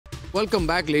Welcome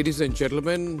back, ladies and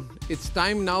gentlemen. It's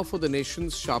time now for the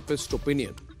nation's sharpest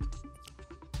opinion.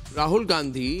 Rahul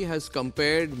Gandhi has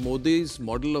compared Modi's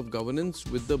model of governance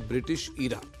with the British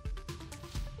era.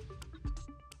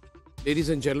 Ladies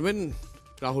and gentlemen,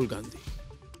 Rahul Gandhi,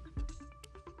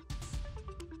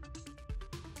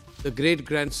 the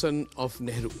great-grandson of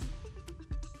Nehru,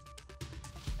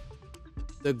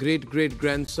 the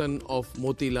great-great-grandson of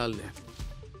Motilal Nehru,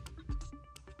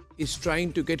 is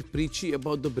trying to get preachy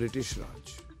about the British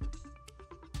Raj.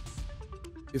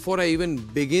 Before I even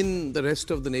begin the rest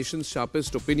of the nation's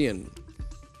sharpest opinion,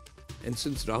 and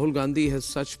since Rahul Gandhi has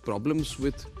such problems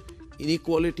with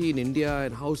inequality in India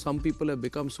and how some people have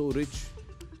become so rich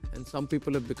and some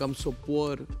people have become so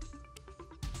poor,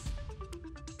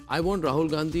 I want Rahul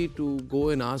Gandhi to go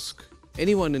and ask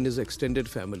anyone in his extended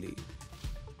family,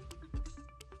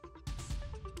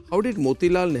 how did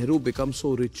Motilal Nehru become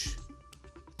so rich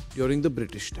during the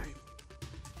British time?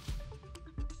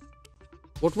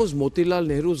 What was Motilal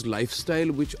Nehru's lifestyle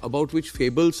about which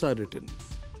fables are written?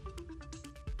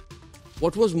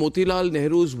 What was Motilal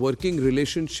Nehru's working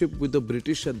relationship with the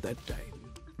British at that time?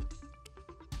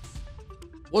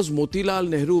 Was Motilal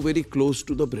Nehru very close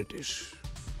to the British?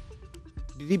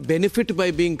 Did he benefit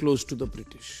by being close to the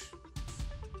British?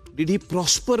 Did he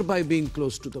prosper by being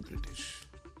close to the British?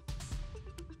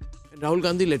 And Rahul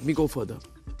Gandhi, let me go further.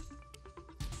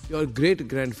 Your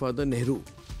great-grandfather Nehru,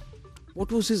 what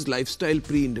was his lifestyle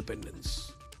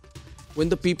pre-independence? When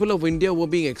the people of India were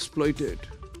being exploited,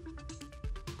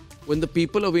 when the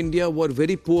people of India were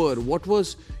very poor, what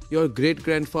was your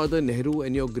great-grandfather Nehru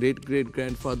and your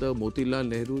great-great-grandfather Motilal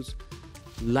Nehru's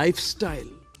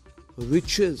lifestyle?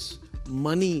 Riches,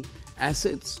 money,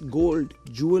 assets, gold,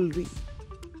 jewelry.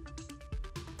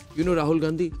 You know, Rahul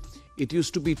Gandhi, it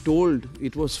used to be told,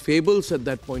 it was fables at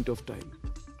that point of time,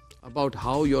 about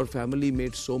how your family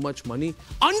made so much money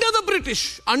under the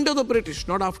British,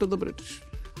 not after the British.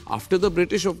 After the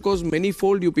British, of course,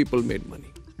 many-fold you people made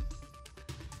money.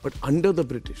 But under the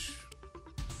British,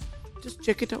 just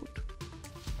check it out.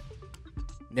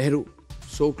 Nehru,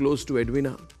 so close to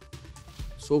Edwina,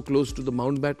 so close to the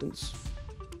Mountbattens.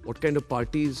 What kind of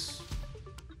parties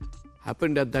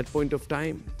happened at that point of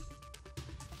time?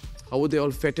 How were they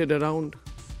all fetted around?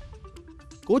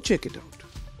 Go check it out.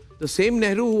 The same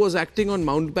Nehru who was acting on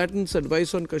Mountbatten's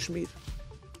advice on Kashmir.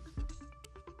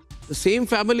 The same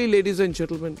family, ladies and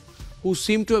gentlemen, who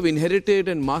seem to have inherited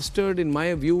and mastered, in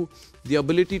my view, the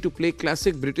ability to play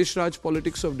classic British Raj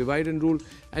politics of divide and rule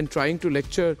and trying to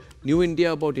lecture New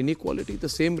India about inequality. The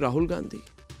same Rahul Gandhi,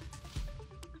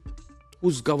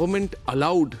 whose government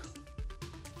allowed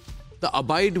the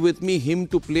abide with me hymn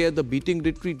to play at the beating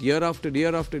retreat year after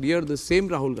year after year. The same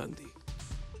Rahul Gandhi,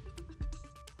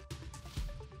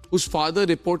 whose father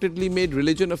reportedly made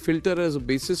religion a filter as a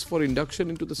basis for induction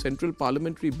into the Central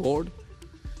Parliamentary Board.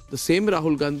 The same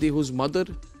Rahul Gandhi, whose mother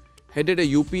headed a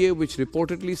UPA which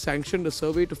reportedly sanctioned a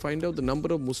survey to find out the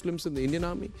number of Muslims in the Indian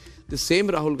Army. The same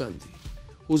Rahul Gandhi,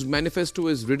 whose manifesto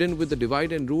is ridden with the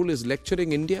divide and rule, is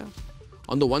lecturing India.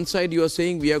 On the one side, you are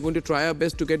saying we are going to try our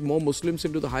best to get more Muslims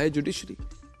into the higher judiciary.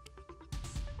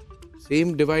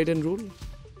 Same divide and rule.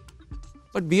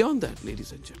 But beyond that,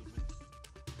 ladies and gentlemen,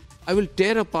 I will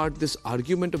tear apart this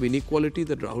argument of inequality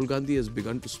that Rahul Gandhi has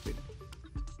begun to spin.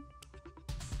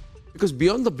 Because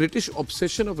beyond the British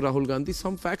obsession of Rahul Gandhi,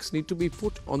 some facts need to be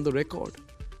put on the record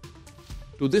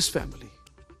to this family.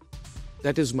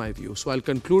 That is my view. So I'll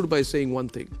conclude by saying one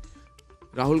thing.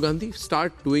 Rahul Gandhi,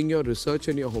 start doing your research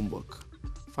and your homework.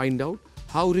 Find out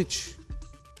how rich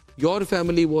your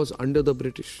family was under the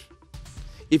British.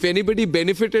 If anybody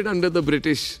benefited under the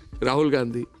British, Rahul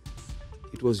Gandhi,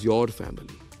 it was your family.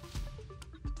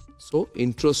 So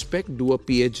introspect, do a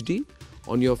PhD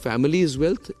on your family's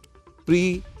wealth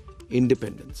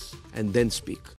pre-independence and then speak.